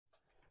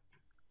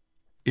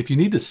If you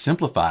need to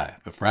simplify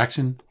the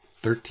fraction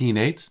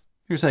 13/8,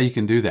 here's how you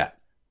can do that.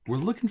 We're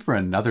looking for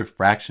another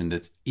fraction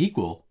that's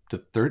equal to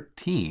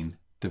 13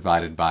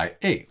 divided by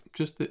 8,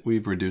 just that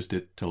we've reduced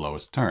it to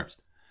lowest terms.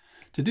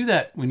 To do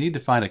that, we need to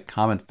find a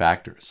common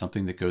factor,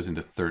 something that goes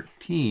into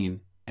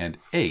 13 and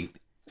 8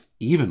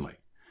 evenly.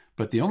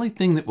 But the only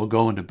thing that will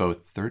go into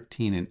both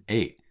 13 and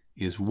 8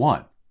 is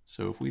 1.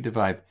 So if we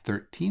divide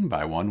 13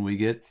 by 1, we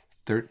get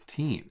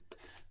 13.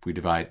 If we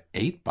divide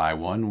 8 by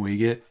 1, we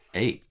get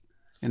 8.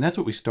 And that's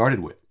what we started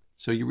with.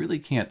 So you really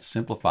can't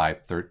simplify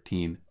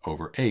 13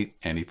 over 8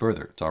 any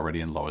further. It's already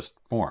in lowest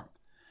form.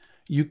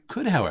 You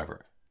could,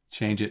 however,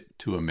 change it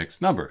to a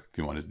mixed number if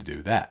you wanted to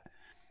do that.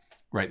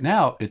 Right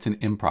now, it's an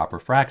improper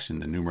fraction.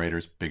 The numerator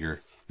is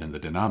bigger than the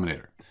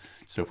denominator.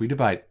 So if we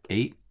divide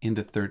 8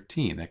 into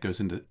 13, that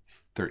goes into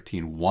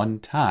 13 one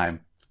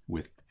time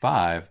with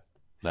 5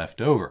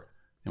 left over.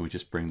 And we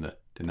just bring the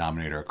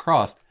denominator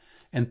across.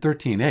 And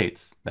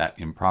 13/8, that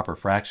improper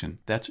fraction,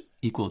 that's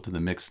equal to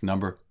the mixed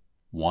number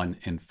 1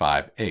 and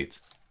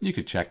 5/8. You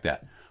could check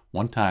that.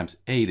 1 times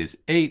 8 is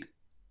 8.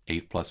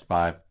 8 plus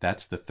 5,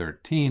 that's the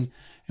 13.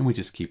 And we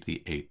just keep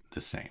the 8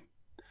 the same.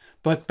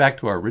 But back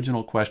to our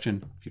original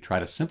question, if you try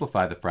to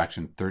simplify the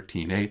fraction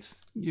 13/8,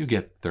 you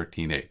get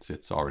 13/8.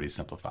 It's already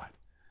simplified.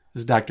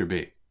 This is Dr.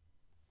 B.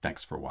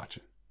 Thanks for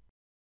watching.